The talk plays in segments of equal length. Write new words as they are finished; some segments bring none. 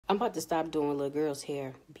I'm about to stop doing little girls'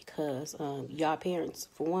 hair because y'all parents,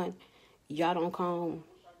 for one, y'all don't comb.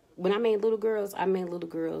 When I mean little girls, I mean little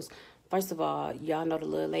girls. First of all, y'all know the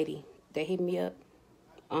little lady that hit me up,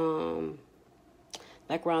 um,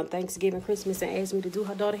 like around Thanksgiving, Christmas, and asked me to do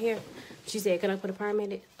her daughter hair. She said, "Can I put a perm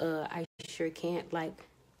in it?" I sure can't. Like,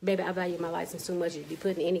 baby, I value my license too much to be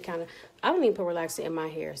putting any kind of. I don't even put relaxer in my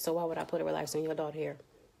hair, so why would I put a relaxer in your daughter hair?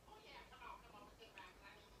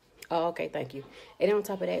 Oh, okay, thank you. And then on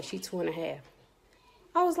top of that, she 2.5.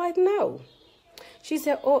 I was like, no. She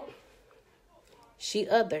said, oh, she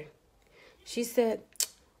other. She said,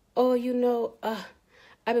 oh,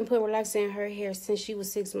 I've been putting relaxer in her hair since she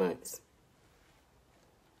was 6 months.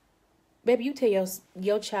 Baby, you tell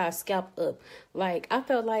your child scalp up. Like, I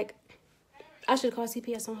felt like I should have called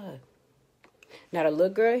CPS on her. Now, the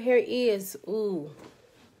little girl hair is, the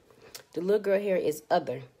little girl hair is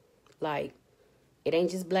other. Like, it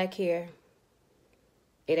ain't just black hair.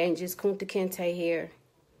 It ain't just Kunta Kinte hair.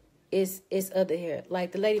 It's other hair.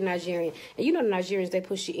 Like the lady Nigerian. And you know the Nigerians, they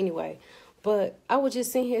push shit anyway. But I was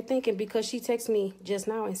just sitting here thinking because she texted me just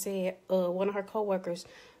now and said one of her coworkers'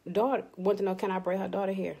 daughter wanted to know, can I braid her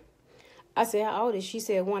daughter hair? I said, how old is she? She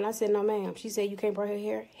said 1. I said, no, ma'am. She said, you can't braid her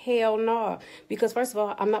hair? Hell no. Because first of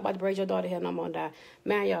all, I'm not about to braid your daughter hair no more and die.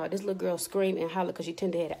 Man, y'all, this little girl screamed and hollered because she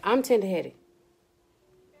tender-headed. I'm tender-headed.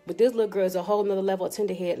 But this little girl is a whole nother level of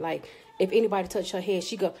tenderhead. Like, if anybody touched her head,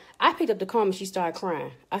 she go. I picked up the comb and she started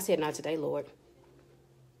crying. I said, not today, Lord.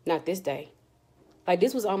 Not this day. Like,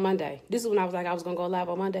 this was on Monday. This is when I was like, I was going to go live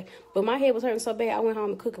on Monday. But my head was hurting so bad, I went home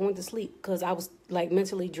and cooked and went to sleep because I was, like,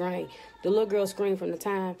 mentally drained. The little girl screamed from the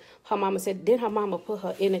time her mama said, then her mama put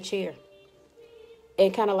her in a chair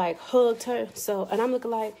and kind of, like, hugged her. So, and I'm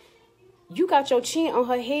looking like, you got your chin on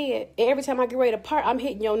her head, and every time I get ready to part, I'm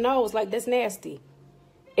hitting your nose. Like, that's nasty.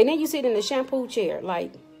 And then you sit in the shampoo chair.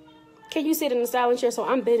 Like, can you sit in the styling chair? So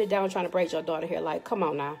I'm bending down trying to braid your daughter hair. Like, come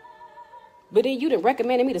on now. But then you done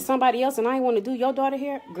recommended me to somebody else and I ain't want to do your daughter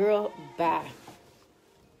hair? Girl, bye.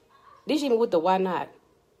 This even with the why not.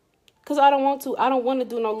 Because I don't want to. I don't want to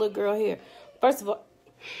do no little girl hair. First of all.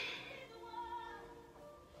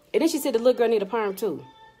 And then she said the little girl need a perm too.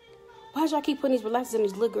 Why y'all keep putting these relaxers in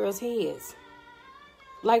these little girls' heads?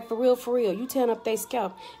 Like, for real. You tearing up their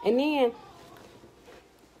scalp. And then...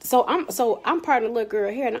 So I'm part of the little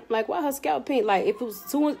girl hair, and I'm like, why her scalp pink? Like, if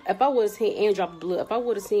I would have seen and drop of blood, if I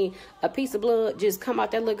would have seen a piece of blood just come out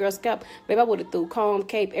that little girl's scalp, baby, I would have threw comb,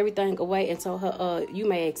 cape, everything away and told her, you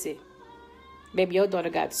may exit. Baby, your daughter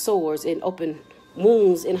got sores and open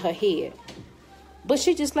wounds in her head. But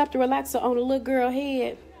she just slapped the relaxer on the little girl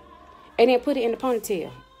head and then put it in the ponytail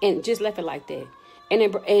and just left it like that. And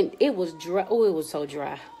it was dry. Oh, it was so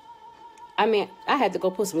dry. I mean, I had to go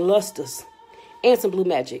put some lusters and some Blue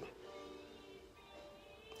Magic.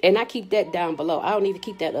 And I keep that down below. I don't even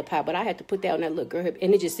keep that up high, but I had to put that on that little girl hip.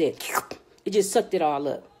 And it just said, it just sucked it all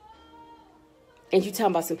up. And you talking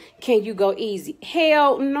about some, can you go easy?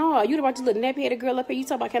 Hell no. You about to little nappy-headed girl up here. You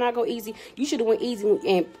talking about, can I go easy? You should have went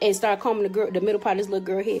easy and started combing the middle part of this little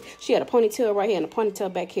girl head. She had a ponytail right here and a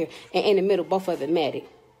ponytail back here. And in the middle, both of it matted.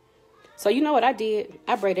 So you know what I did?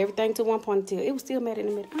 I braided everything to one ponytail. It was still matted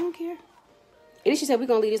in the middle. I don't care. And then she said, we're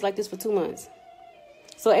going to leave this like this for 2 months.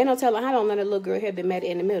 So ain't no telling how long that little girl hair been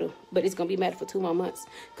matted in the middle. But it's going to be matted for 2 more months.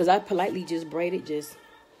 Because I politely just braided just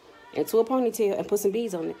into a ponytail and put some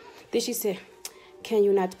beads on it. Then she said, can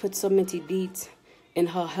you not put so many beads in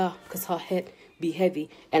her hair? Because her head be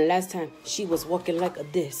heavy. And last time, she was walking like a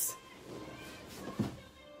this.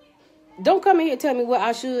 Don't come in here and tell me what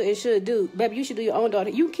I should and should do. Baby, you should do your own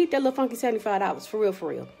daughter. You keep that little funky $75. For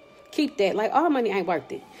real. Keep that. Like, all money ain't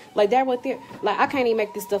worth it. Like, that right there. Like, I can't even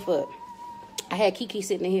make this stuff up. I had Kiki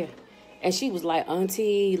sitting in here, and she was like,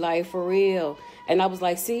 auntie, like, for real. And I was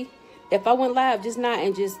like, see, if I went live just now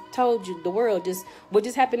and just told you the world just what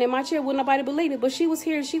just happened in my chair, wouldn't nobody believe it. But she was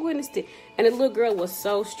here and she witnessed it. And the little girl was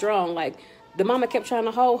so strong. Like, the mama kept trying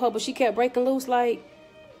to hold her, but she kept breaking loose. Like,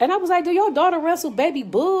 and I was like, do your daughter wrestle baby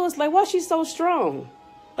bulls? Like, why she so strong?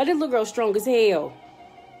 Like, this little girl strong as hell.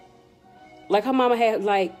 Like, her mama had,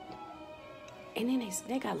 like, and then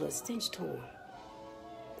they got a little stench to them.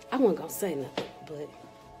 I wasn't going to say nothing, but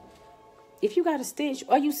if you got a stench,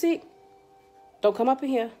 are you sick? Don't come up in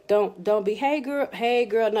here. Don't be, hey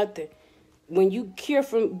girl, nothing. When you get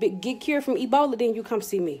cured from Ebola, then you come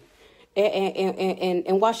see me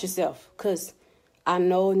and wash yourself. Because I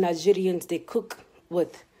know Nigerians, they cook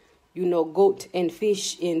with, goat and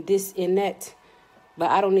fish and this and that.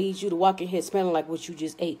 But I don't need you to walk in here smelling like what you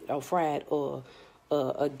just ate or fried or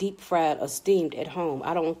deep fried or steamed at home.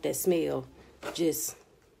 I don't want that smell just...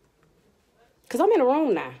 Because I'm in a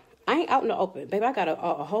room now. I ain't out in the open. Baby, I got a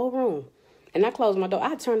whole room. And I closed my door.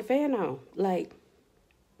 I turned the fan on. Like,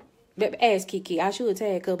 ask Kiki. I should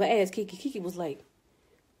tag her, but ask Kiki. Kiki was like,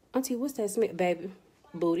 Auntie, what's that smell? Baby,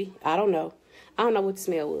 booty. I don't know. I don't know what the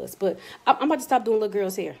smell was. But I'm about to stop doing little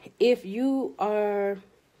girls' hair. If you are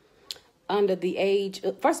under the age...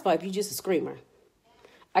 First of all, if you're just a screamer,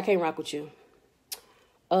 I can't rock with you.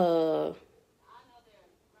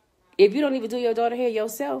 If you don't even do your daughter hair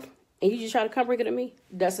yourself, and you just try to come bring it to me,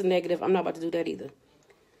 that's a negative. I'm not about to do that either.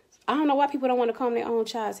 I don't know why people don't want to comb their own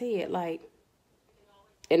child's head. Like,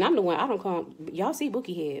 and I'm the one, I don't comb. Y'all see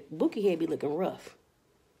Bookie head. Bookie head be looking rough.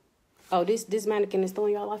 Oh, this mannequin is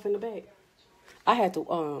throwing y'all off in the back. I had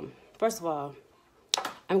to, first of all,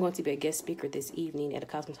 I'm going to be a guest speaker this evening at a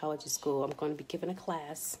cosmetology school. I'm going to be giving a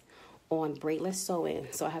class on braidless sewing.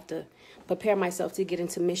 So I have to prepare myself to get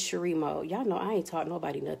into Miss Cherie mode. Y'all know I ain't taught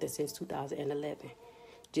nobody nothing since 2011.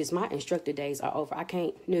 Just my instructor days are over. I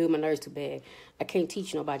can't, no, my nerves too bad. I can't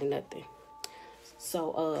teach nobody nothing.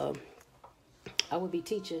 So I will be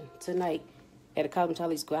teaching tonight at a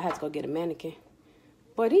cosmetology school. I had to go get a mannequin.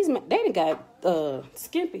 Boy, they done got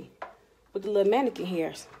skimpy with the little mannequin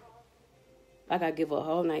hairs. I gotta give her a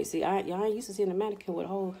whole night. See, y'all ain't used to seeing a mannequin with a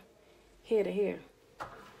whole head of hair.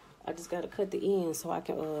 I just gotta cut the ends so I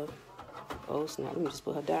can oh snap, let me just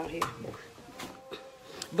put her down here.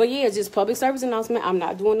 But yeah, it's just public service announcement. I'm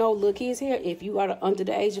not doing no little kids hair. If you are under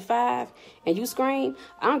the age of 5 and you scream,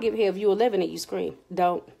 I don't give a hell if you're 11 and you scream.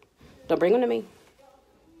 Don't bring them to me.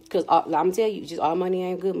 Because I'm going to tell you, just all money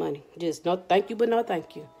ain't good money. Just no thank you, but no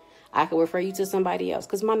thank you. I can refer you to somebody else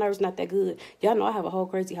because my nerves not that good. Y'all know I have a whole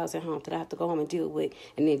crazy house at home that I have to go home and deal with.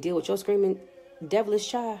 And then deal with your screaming devilish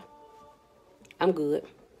child. I'm good.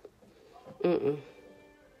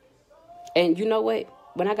 And you know what?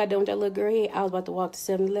 When I got done with that little girl head, I was about to walk to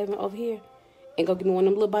 7-Eleven over here and go get me one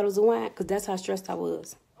of them little bottles of wine because that's how stressed I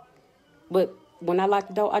was. But when I locked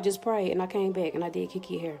the door, I just prayed and I came back and I did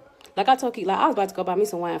Kiki hair. Like I told Kiki, like I was about to go buy me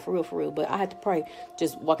some wine for real, but I had to pray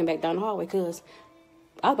just walking back down the hallway because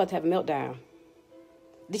I was about to have a meltdown.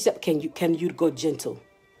 She said, can you go gentle?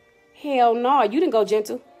 Hell no, you didn't go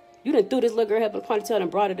gentle. You done threw this little girl up in a ponytail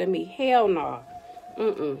and brought her to me. Hell no.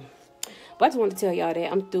 But I just wanted to tell y'all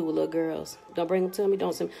that I'm through with little girls. Don't bring them to me.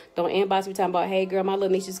 Don't inbox me talking about, hey girl, my little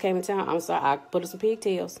niece just came in town. I'm sorry, I put her some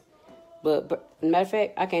pigtails. But matter of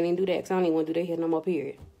fact, I can't even do that because I don't even want to do that here no more,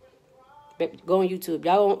 period. But go on YouTube.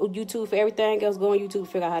 Y'all on YouTube for everything else. Go on YouTube to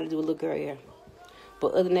figure out how to do a little girl hair.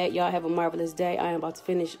 But other than that, y'all have a marvelous day. I am about to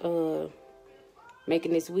finish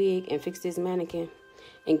making this wig and fix this mannequin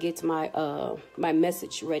and get to my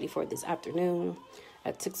message ready for this afternoon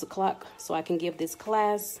at 6 o'clock so I can give this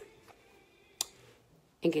class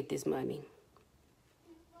and get this money.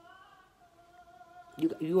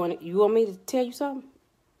 You want me to tell you something?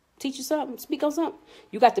 Teach you something? Speak on something?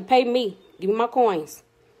 You got to pay me. Give me my coins.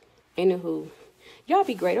 Anywho, y'all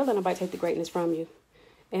be great. Don't let nobody take the greatness from you.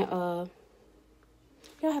 And y'all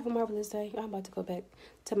have a marvelous day. I'm about to go back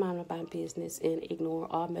to mind my business and ignore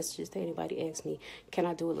all messages that anybody asks me. Can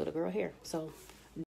I do a little girl hair? So